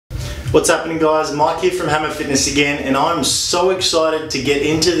What's happening, guys? Mike here from Hammrr Fitness again, and I'm so excited to get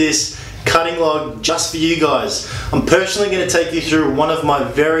into this cutting log just for you guys. I'm personally going to take you through one of my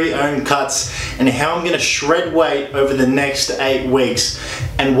very own cuts and how I'm going to shred weight over the next 8 weeks.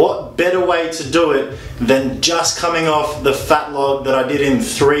 And what better way to do it than just coming off the fat log that I did in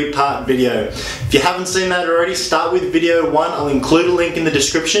 3-part video. If you haven't seen that already, start with video 1. I'll include a link in the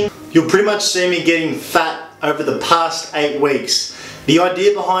description. You'll pretty much see me getting fat over the past 8 weeks. The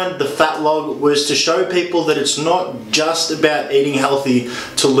idea behind the fat log was to show people that it's not just about eating healthy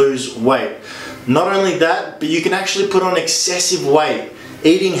to lose weight. Not only that, but you can actually put on excessive weight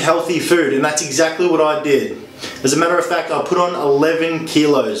eating healthy food, and that's exactly what I did. As a matter of fact, I put on 11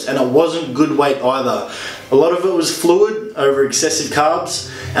 kilos and it wasn't good weight either. A lot of it was fluid over excessive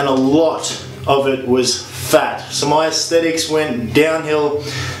carbs and a lot of it was fat. So my aesthetics went downhill,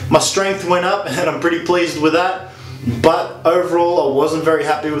 my strength went up, and I'm pretty pleased with that. But overall, I wasn't very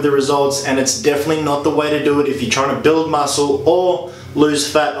happy with the results, and it's definitely not the way to do it if you're trying to build muscle or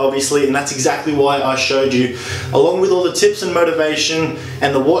lose fat, obviously, and that's exactly why I showed you, along with all the tips and motivation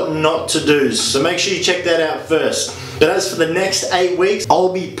and the what not to do. So make sure you check that out first. But as for the next 8 weeks,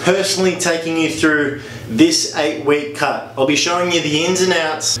 I'll be personally taking you through this 8-week cut. I'll be showing you the ins and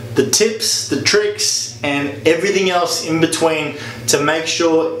outs, the tips, the tricks, and everything else in between to make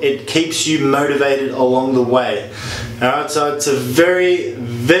sure it keeps you motivated along the way. Alright, so it's a very,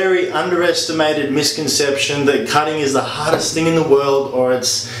 very underestimated misconception that cutting is the hardest thing in the world, or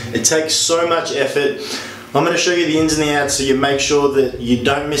it takes so much effort. I'm going to show you the ins and the outs so you make sure that you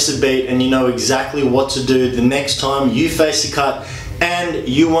don't miss a beat and you know exactly what to do the next time you face a cut and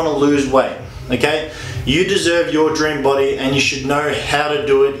you want to lose weight. Okay? You deserve your dream body and you should know how to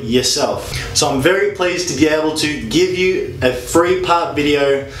do it yourself. So I'm very pleased to be able to give you a 3-part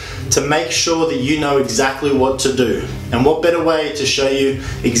video to make sure that you know exactly what to do. And what better way to show you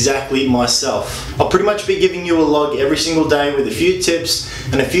exactly myself. I'll pretty much be giving you a log every single day with a few tips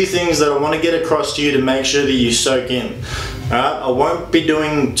and a few things that I want to get across to you to make sure that you soak in. Alright, I won't be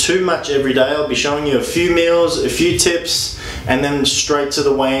doing too much every day. I'll be showing you a few meals, a few tips, and then straight to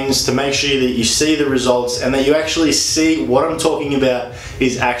the weigh-ins to make sure that you see the results and that you actually see what I'm talking about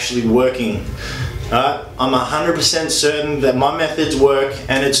is actually working. I'm 100% certain that my methods work,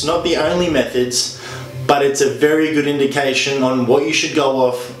 and it's not the only methods, but it's a very good indication on what you should go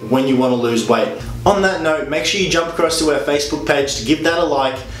off when you want to lose weight. On that note, make sure you jump across to our Facebook page to give that a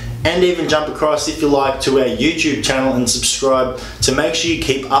like, and even jump across, if you like, to our YouTube channel and subscribe to make sure you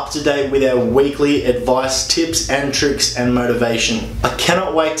keep up to date with our weekly advice, tips and tricks and motivation. I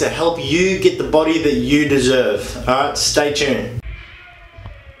cannot wait to help you get the body that you deserve. Alright, stay tuned.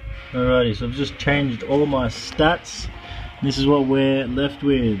 Alrighty, so I've just changed all of my stats. This is what we're left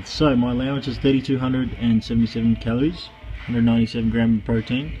with. So my allowance is 3,277 calories, 197 gram of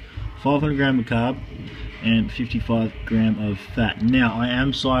protein, 500 gram of carb, and 55 gram of fat. Now I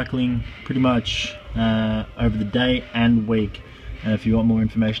am cycling pretty much over the day and week. If you want more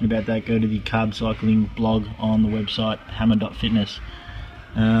information about that, go to the carb cycling blog on the website hammrr.fitness.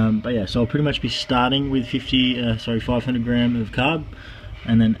 But yeah, so I'll pretty much be starting with 500 gram of carb,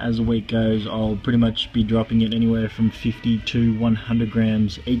 and then as the week goes I'll pretty much be dropping it anywhere from 50 to 100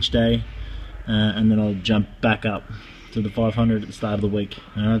 grams each day, and then I'll jump back up to the 500 at the start of the week.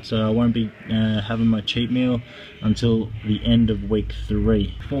 Alright, so I won't be having my cheat meal until the end of week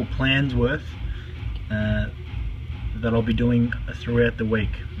 3. 4 plans worth that I'll be doing throughout the week.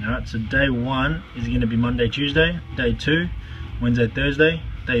 Alright, so day 1 is going to be Monday, Tuesday. Day 2, Wednesday, Thursday.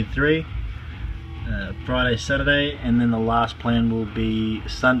 Day 3, Friday, Saturday, and then the last plan will be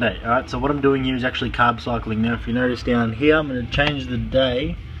Sunday. Alright, so what I'm doing here is actually carb cycling. Now if you notice down here, I'm going to change the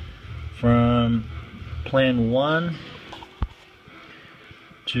day from plan 1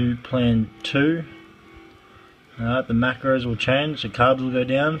 to plan 2. Alright, the macros will change, so carbs will go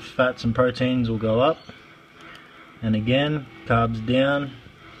down, fats and proteins will go up, and again, carbs down,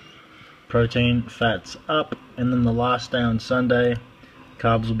 protein, fats up, and then the last day on Sunday,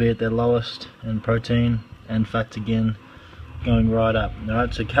 carbs will be at their lowest, and protein and fats again going right up.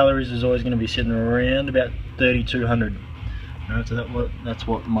 Alright, so calories is always going to be sitting around about 3,200. Alright, so that's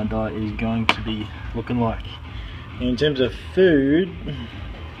what my diet is going to be looking like. In terms of food,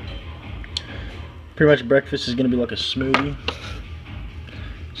 pretty much breakfast is going to be like a smoothie.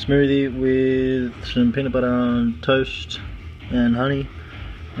 Smoothie with some peanut butter on toast and honey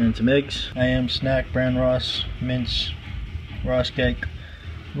and some eggs. AM snack, brown rice, mince, rice cake.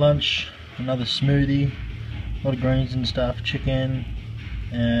 Lunch, another smoothie, a lot of greens and stuff, chicken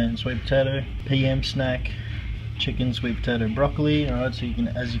and sweet potato. PM snack, chicken, sweet potato, broccoli. Alright, so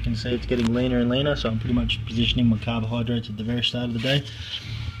as you can see, it's getting leaner and leaner, so I'm pretty much positioning my carbohydrates at the very start of the day.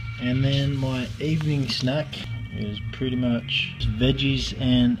 And then my evening snack is pretty much veggies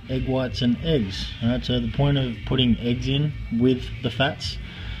and egg whites and eggs. Alright, so the point of putting eggs in with the fats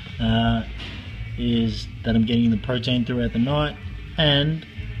is that I'm getting the protein throughout the night, and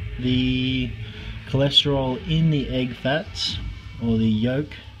the cholesterol in the egg fats or the yolk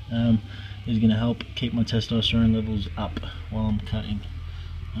is going to help keep my testosterone levels up while I'm cutting.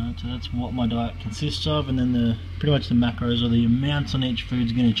 So that's what my diet consists of, and then pretty much the macros or the amounts on each food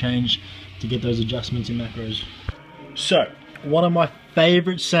is going to change to get those adjustments in macros. So one of my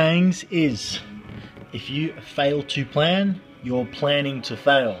favorite sayings is, if you fail to plan, you're planning to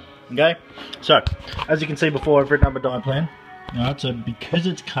fail. Okay, so as you can see before, I've written up a diet plan. Alright, so because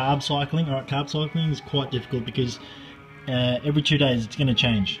it's carb cycling, alright, carb cycling is quite difficult because every 2 days it's going to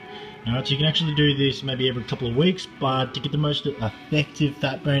change. Alright, so you can actually do this maybe every couple of weeks, but to get the most effective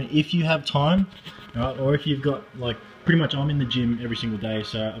fat burn, if you have time, alright, or if you've got, like, pretty much I'm in the gym every single day,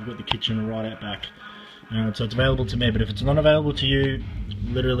 so I've got the kitchen right out back. Alright, so it's available to me, but if it's not available to you,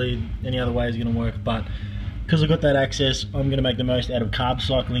 literally any other way is going to work. But because I've got that access, I'm going to make the most out of carb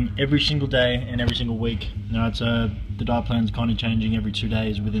cycling every single day and every single week. Alright, so the diet plan is kind of changing every 2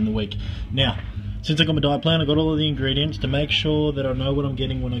 days within the week. Now, since I got my diet plan, I got all of the ingredients to make sure that I know what I'm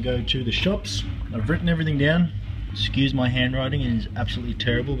getting when I go to the shops. I've written everything down. Excuse my handwriting, it is absolutely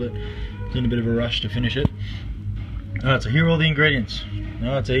terrible, but it's in a bit of a rush to finish it. Alright, so here are all the ingredients.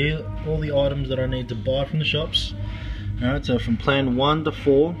 Alright, so here are all the items that I need to buy from the shops. Alright, so from plan 1 to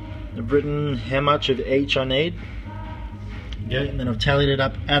 4, I've written how much of each I need. Okay, and then I've tallied it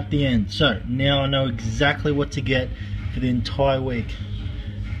up at the end. So now I know exactly what to get for the entire week.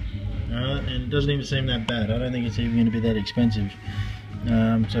 And it doesn't even seem that bad. I don't think it's even going to be that expensive.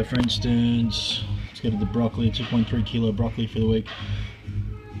 So for instance, let's go to the broccoli, 2.3 kilo broccoli for the week.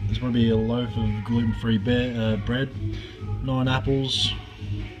 There's probably a loaf of gluten-free bread, 9 apples,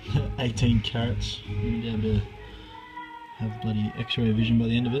 18 carrots. I'm going to be able to have bloody x-ray vision by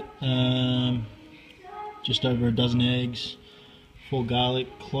the end of it. Just over a dozen eggs, 4 garlic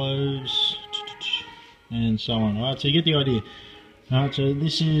cloves, and so on. Alright, so you get the idea. Alright, so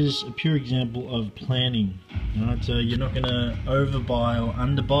this is a pure example of planning. Alright, so you're not going to overbuy or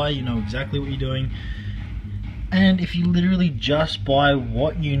underbuy, you know exactly what you're doing. And if you literally just buy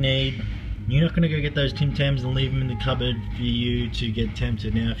what you need, you're not going to go get those Tim Tams and leave them in the cupboard for you to get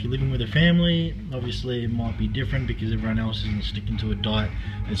tempted. Now, if you're living with a family, obviously it might be different because everyone else isn't sticking to a diet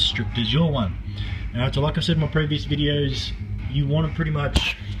as strict as your one. Alright, so like I said in my previous videos, you want to pretty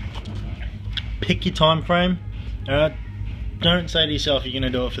much pick your time frame. Alright, don't say to yourself you're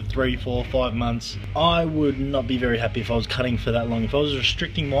going to do it for 3, 4, 5 months. I would not be very happy if I was cutting for that long. If I was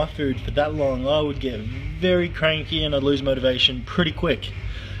restricting my food for that long, I would get very cranky and I'd lose motivation pretty quick.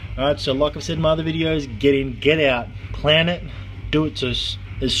 Alright, so like I've said in my other videos, get in, get out, plan it, do it as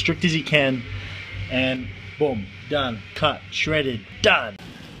strict as you can, and boom, done, cut, shredded, done.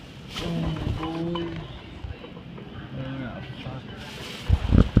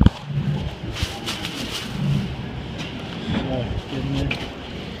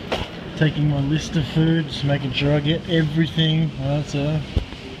 Taking my list of foods, making sure I get everything. Alright, so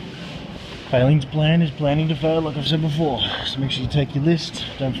failing to plan is planning to fail, like I've said before. So make sure you take your list,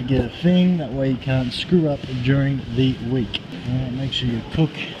 don't forget a thing, that way you can't screw up during the week. Alright, make sure you cook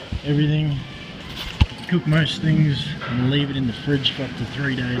everything. Cook most things and leave it in the fridge for up to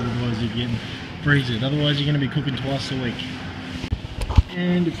 3 days, otherwise you're getting freeze it. Otherwise you're going to be cooking twice a week.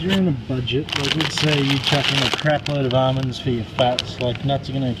 And if you're on a budget, like let's say you're chucking a crap load of almonds for your fats, like nuts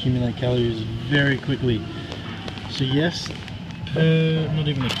are going to accumulate calories very quickly. So yes, not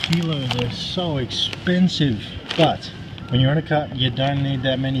even a kilo, they're so expensive. But when you're on a cut, you don't need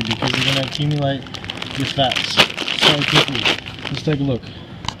that many because you're going to accumulate your fats so quickly. Let's take a look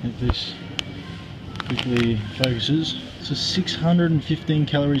if this quickly focuses. So 615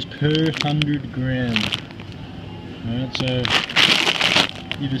 calories per 100 grams. Alright, so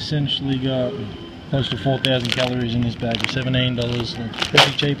you've essentially got close to 4,000 calories in this bag for $17. That's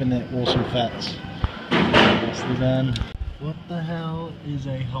pretty cheap and they're awesome fats. Nicely done. What the hell is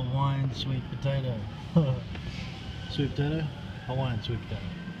a Hawaiian sweet potato? Sweet potato? Hawaiian sweet potato.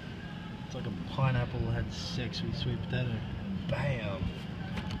 It's like a pineapple had sex with sweet potato. Bam!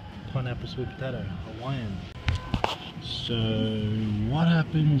 Pineapple sweet potato. Hawaiian. So what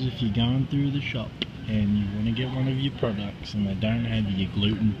happens if you're going through the shop and you want to get one of your products and they don't have your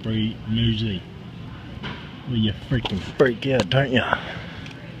gluten-free muesli? Well, you freaking freak out, don't you?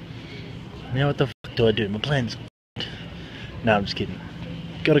 Now what the fuck do I do? My plan's no, I'm just kidding.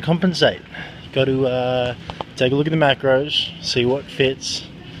 Got to compensate. Got to take a look at the macros, see what fits.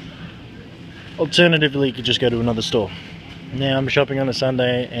 Alternatively, you could just go to another store. Now I'm shopping on a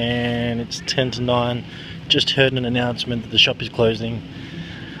Sunday and it's 10 to 9. Just heard an announcement that the shop is closing.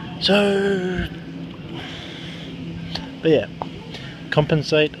 So, but yeah,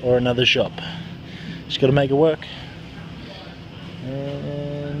 compensate or another shop. Just got to make it work.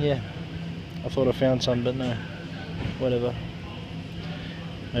 And yeah, I thought I found some, but no, whatever.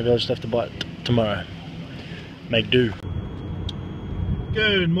 Maybe I'll just have to buy it tomorrow. Make do.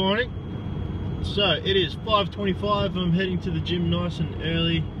 Good morning. So it is 5:25. I'm heading to the gym nice and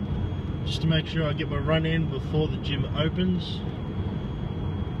early, just to make sure I get my run in before the gym opens.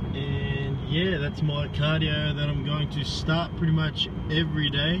 And yeah, that's my cardio that I'm going to start pretty much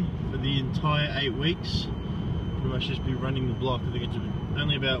every day for the entire 8 weeks. Pretty much just be running the block. I think it's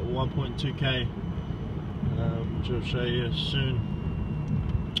only about 1.2k, which I'll show you soon.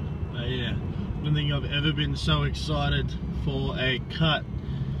 Yeah, I don't think I've ever been so excited for a cut.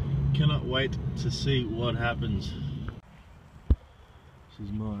 Cannot wait to see what happens. This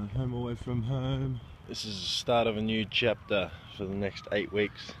is my home away from home. This is the start of a new chapter for the next 8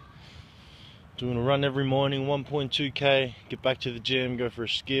 weeks. Doing a run every morning, 1.2k, get back to the gym, go for a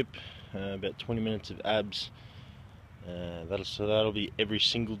skip, about 20 minutes of abs. That'll be every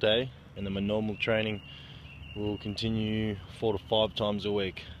single day, and then my normal training will continue 4 to 5 times a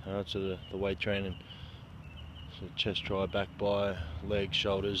week. So the weight training. So chest, try, back, bi, legs,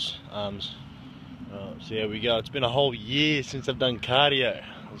 shoulders, arms. So here we go. It's been a whole year since I've done cardio.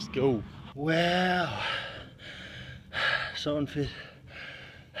 Let's go. Wow. So unfit.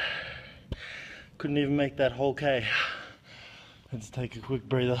 Couldn't even make that whole K. Let's take a quick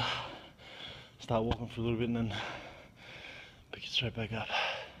breather. Start walking for a little bit and then pick it straight back up.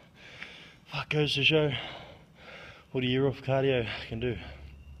 Fuck, goes to show what a year off cardio can do.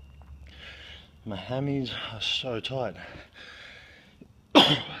 My hammies are so tight.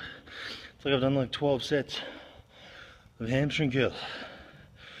 It's like I've done like 12 sets of hamstring curls.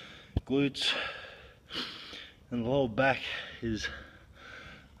 Glutes and the lower back is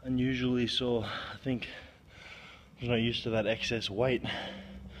unusually sore. I think I'm not used to that excess weight.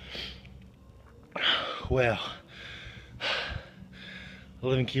 Wow.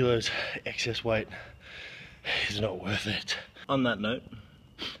 11 kilos excess weight is not worth it. On that note,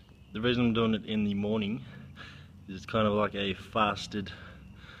 the reason I'm doing it in the morning is it's kind of like a fasted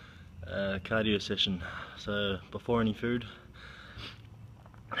cardio session. So before any food,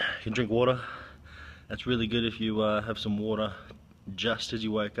 you can drink water. That's really good if you have some water just as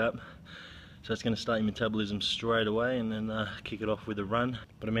you wake up. So it's going to start your metabolism straight away and then kick it off with a run.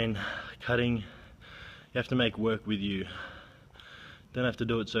 But I mean, cutting, you have to make work with you. Don't have to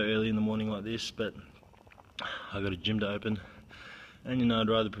do it so early in the morning like this, but I got a gym to open. And you know, I'd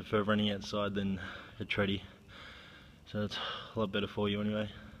rather prefer running outside than a treadie, so it's a lot better for you anyway.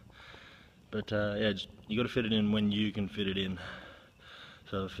 But yeah, you got to fit it in when you can fit it in.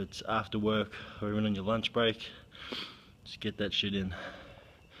 So if it's after work or even on your lunch break, just get that shit in.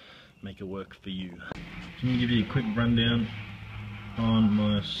 Make it work for you. I'm going to give you a quick rundown on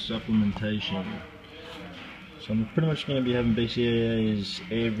my supplementation. So I'm pretty much going to be having BCAAs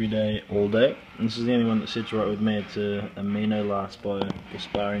every day, all day. And this is the only one that sits right with me. It's a Amino Last by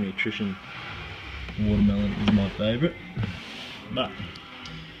Gaspari Nutrition. Watermelon is my favourite. But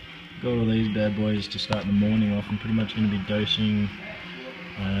got all these bad boys to start the morning off. I'm pretty much going to be dosing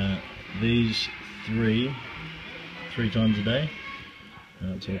these three times a day.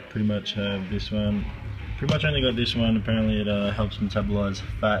 So I pretty much have this one. Pretty much only got this one. Apparently it helps metabolize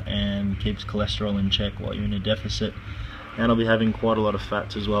fat and keeps cholesterol in check while you're in a deficit. And I'll be having quite a lot of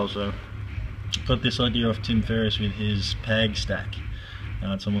fats as well. So got this idea off Tim Ferriss with his PAG stack.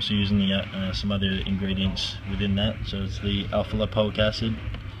 So I'm also using the, some other ingredients within that. So it's the alpha lipoic acid,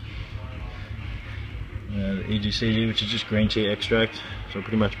 the EGCG, which is just green tea extract. So I'll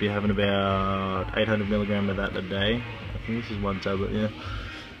pretty much be having about 800 milligrams of that a day. I think this is one tablet, yeah.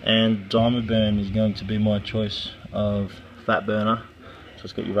 And Dimerburn is going to be my choice of fat burner. So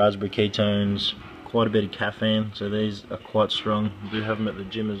it's got your raspberry ketones, quite a bit of caffeine, so these are quite strong. I do have them at the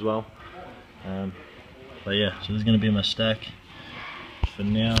gym as well. But yeah, so this is going to be my stack for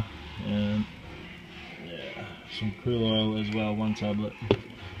now. And yeah, some krill oil as well, one tablet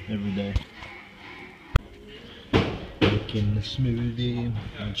every day. Making the smoothie.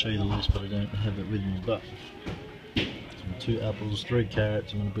 I'll show you the list, but I don't have it with me. But 2 apples, 3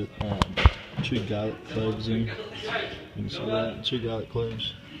 carrots. I'm going to put 2 garlic cloves in. You can see that, 2 garlic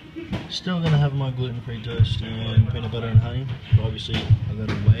cloves. Still going to have my gluten-free toast and peanut butter and honey. But obviously, I've got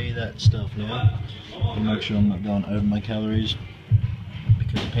to weigh that stuff now to make sure I'm not going over my calories,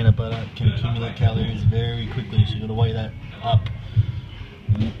 because peanut butter can accumulate calories very quickly. So you've got to weigh that up.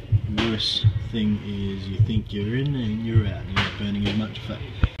 We're worst thing is you think you're in and you're out, you're not burning as much fat.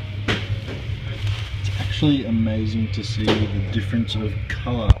 It's actually amazing to see the difference of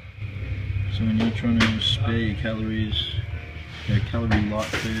colour. So when you're trying to spare your calories, calorie light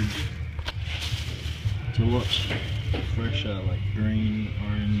food, it's a lot fresher, like green,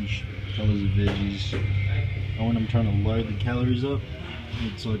 orange, colours of veggies. And when I'm trying to load the calories up,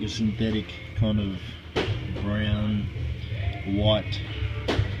 it's like a synthetic kind of brown, white.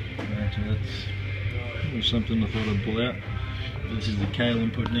 So that's something I thought I'd pull out. This is the kale I'm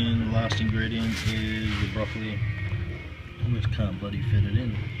putting in. The last ingredient is the broccoli. I almost can't bloody fit it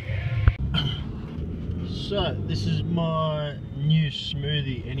in. So this is my new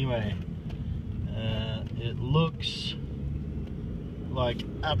smoothie anyway. It looks like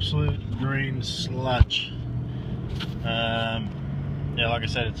absolute green sludge. Yeah, like I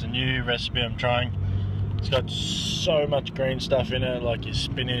said, it's a new recipe I'm trying. It's got so much green stuff in it, like your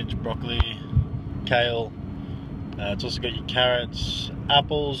spinach, broccoli, kale. It's also got your carrots,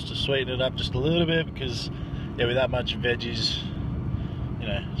 apples to sweeten it up just a little bit, because yeah, with that much veggies, you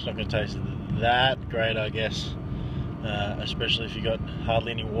know, it's not going to taste that great, I guess. Especially if you got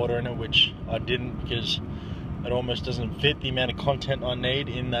hardly any water in it, which I didn't, because it almost doesn't fit the amount of content I need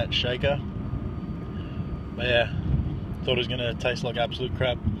in that shaker. But yeah, thought it was going to taste like absolute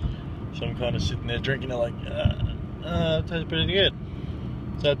crap. So I'm kind of sitting there drinking it like, it tastes pretty good.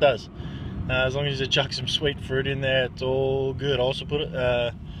 So it does. As long as you chuck some sweet fruit in there, it's all good. I also put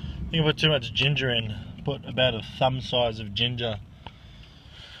I think I put too much ginger in. Put about a thumb size of ginger.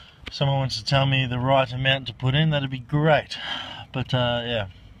 If someone wants to tell me the right amount to put in, that'd be great. But yeah,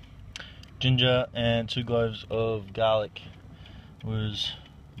 ginger and 2 cloves of garlic was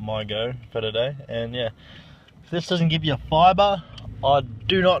my go for today. And yeah, if this doesn't give you fibre, I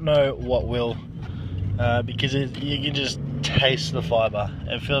do not know what will, because you can just taste the fibre.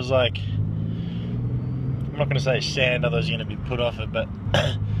 It feels like, I'm not going to say sand, otherwise you're going to be put off it, but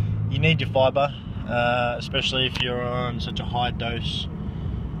you need your fibre, especially if you're on such a high dose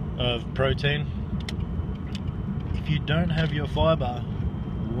of protein. If you don't have your fibre,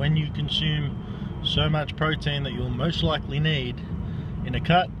 when you consume so much protein that you'll most likely need in a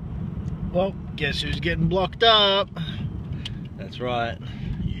cut, well, guess who's getting blocked up? That's right,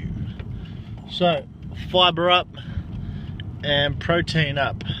 you. So, fibre up and protein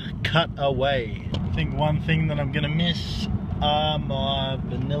up, cut away. I think one thing that I'm gonna miss are my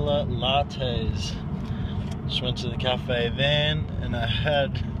vanilla lattes. Just went to the cafe then, and I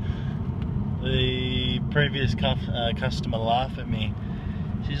had the previous customer laugh at me.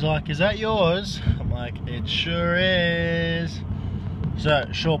 She's like, "Is that yours?" I'm like, "It sure is." So,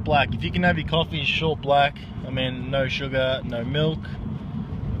 short black. If you can have your coffee short black, I mean, no sugar, no milk,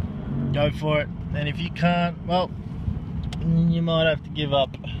 go for it. And if you can't, well, you might have to give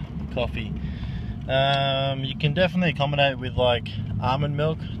up coffee. You can definitely accommodate with like almond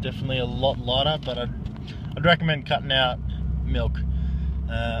milk, definitely a lot lighter, but I'd recommend cutting out milk.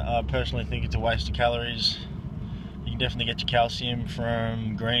 I personally think it's a waste of calories. You can definitely get your calcium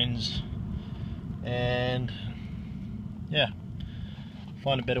from greens, and yeah,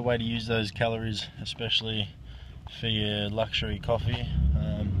 find a better way to use those calories, especially for your luxury coffee,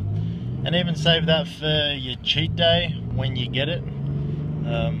 and even save that for your cheat day when you get it,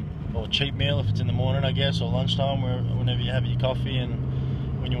 or cheat meal if it's in the morning, I guess, or lunchtime, whenever you have your coffee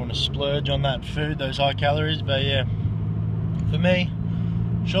and when you want to splurge on that food, those high calories. But yeah, for me,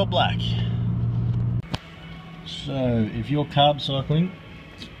 short black. So if you're carb cycling,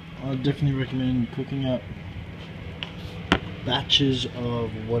 I definitely recommend cooking up batches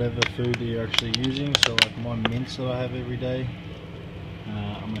of whatever food that you're actually using. So like my mince that I have every day,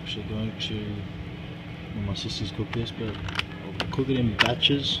 I'm actually going to, well, my sisters cook this, but I'll cook it in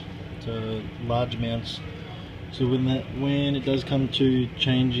batches, so large amounts. So when it does come to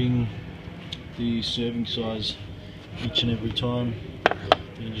changing the serving size each and every time,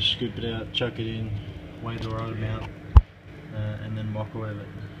 you can just scoop it out, chuck it in, weigh the right amount, and then microwave it.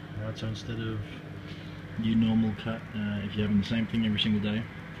 Right, so instead of your normal cut, if you're having the same thing every single day,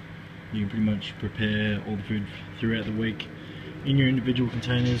 you can pretty much prepare all the food throughout the week in your individual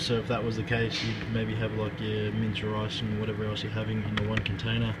containers. So if that was the case, you'd maybe have like your mince rice and whatever else you're having in the one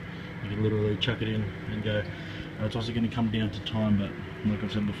container. You could literally chuck it in and go. It's also going to come down to time, but like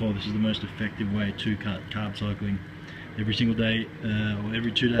I've said before, this is the most effective way to cut carb cycling. Every single day, or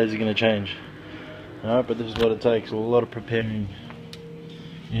every 2 days, are going to change. Alright, but this is what it takes, a lot of preparing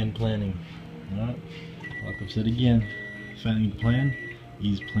and planning. Alright, like I've said again, failing to plan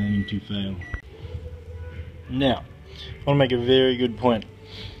is planning to fail. Now, I want to make a very good point.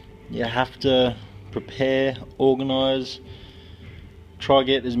 You have to prepare, organise, try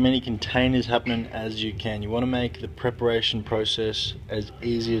get as many containers happening as you can. You want to make the preparation process as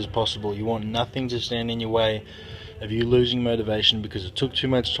easy as possible. You want nothing to stand in your way of you losing motivation because it took too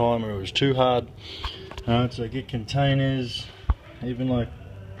much time or it was too hard. Alright, so get containers, even like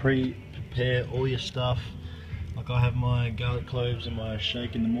prepare all your stuff. Like I have my garlic cloves and my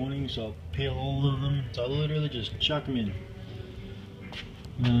shake in the morning, so I'll peel all of them. So I literally just chuck them in.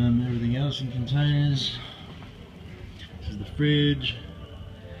 Everything else in containers. This is the fridge.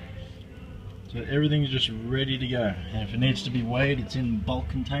 So everything's just ready to go. And if it needs to be weighed, it's in bulk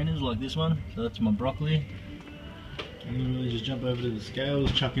containers like this one. So that's my broccoli. And then really just jump over to the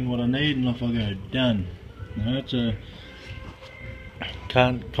scales, chuck in what I need, and off I go. Done. Alright, so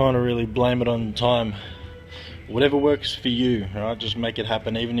can't kind of really blame it on time. Whatever works for you, alright, just make it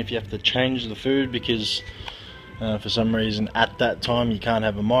happen. Even if you have to change the food because for some reason at that time you can't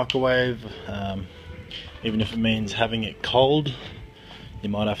have a microwave, even if it means having it cold, you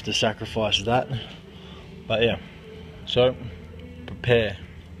might have to sacrifice that. But yeah, so prepare,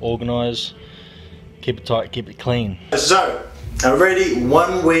 organize, keep it tight, keep it clean. So already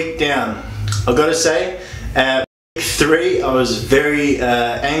 1 week down, I've got to say, week 3 I was very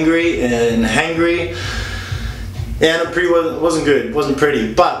angry and hangry, and it wasn't good, it wasn't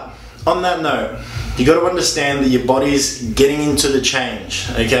pretty. But on that note, you got to understand that your body's getting into the change.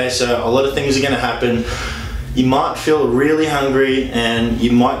 Okay, so a lot of things are going to happen. You might feel really hungry and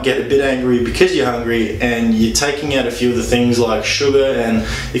you might get a bit angry because you're hungry, and you're taking out a few of the things like sugar and,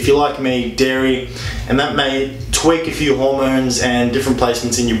 if you're like me, dairy, and that may tweak a few hormones and different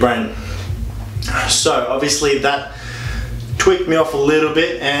placements in your brain. So obviously that tweaked me off a little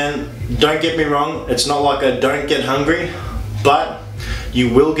bit, and don't get me wrong, it's not like I don't get hungry, but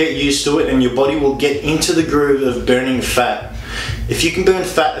you will get used to it and your body will get into the groove of burning fat. If you can burn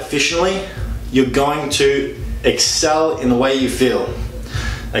fat efficiently, you're going to excel in the way you feel.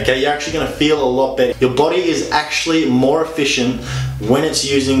 Okay, you're actually going to feel a lot better. Your body is actually more efficient when it's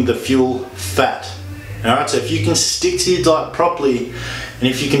using the fuel fat. Alright, so if you can stick to your diet properly and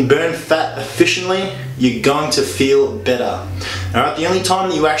if you can burn fat efficiently, you're going to feel better. Alright, the only time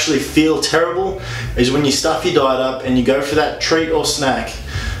that you actually feel terrible is when you stuff your diet up and you go for that treat or snack,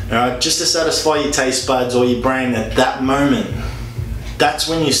 alright, just to satisfy your taste buds or your brain at that moment. That's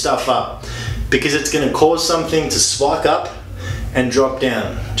when you stuff up, because it's going to cause something to spike up and drop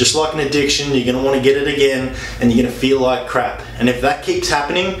down. Just like an addiction, you're going to want to get it again and you're going to feel like crap. And if that keeps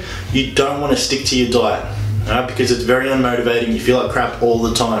happening, you don't want to stick to your diet, right? Because it's very unmotivating. You feel like crap all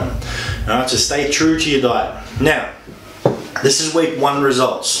the time. Alright, so stay true to your diet. Now, this is week 1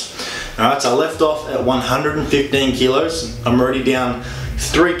 results. Alright, so I left off at 115 kilos. I'm already down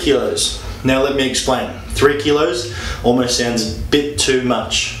 3 kilos. Now let me explain. 3 kilos almost sounds a bit too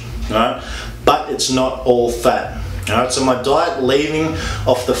much, alright? But it's not all fat. Alright, so my diet, leaving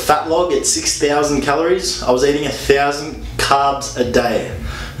off the fat log at 6,000 calories, I was eating 1,000 carbs a day.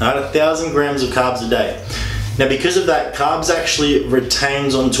 Alright, 1,000 grams of carbs a day. Now because of that, carbs actually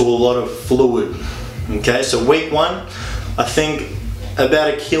retains onto a lot of fluid. Okay, so week 1, I think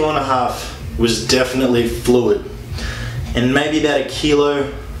about 1.5 kilos was definitely fluid. And maybe about 1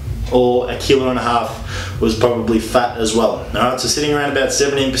 kilo or 1.5 kilos was probably fat as well. Alright, so sitting around about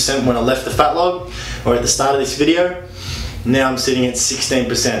 17% when I left the fat log, or at the start of this video. Now I'm sitting at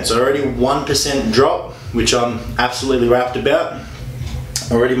 16%, so already 1% drop, which I'm absolutely rapt about.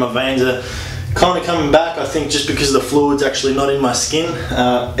 Already my veins are kind of coming back, I think just because the fluid's actually not in my skin,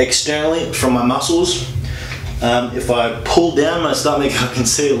 externally from my muscles. If I pull down my stomach, I can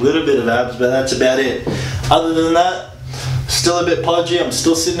see a little bit of abs, but that's about it. Other than that, still a bit podgy. I'm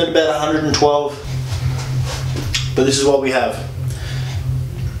still sitting at about 112, but this is what we have.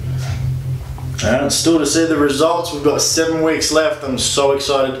 And still to see the results. We've got 7 weeks left. I'm so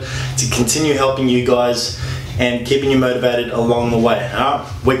excited to continue helping you guys and keeping you motivated along the way.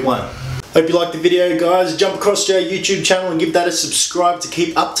 Alright, week 1. Hope you liked the video, guys. Jump across to our YouTube channel and give that a subscribe to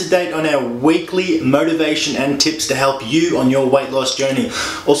keep up to date on our weekly motivation and tips to help you on your weight loss journey.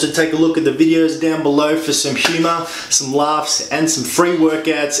 Also take a look at the videos down below for some humor, some laughs, and some free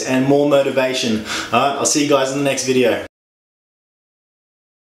workouts and more motivation. Alright, I'll see you guys in the next video.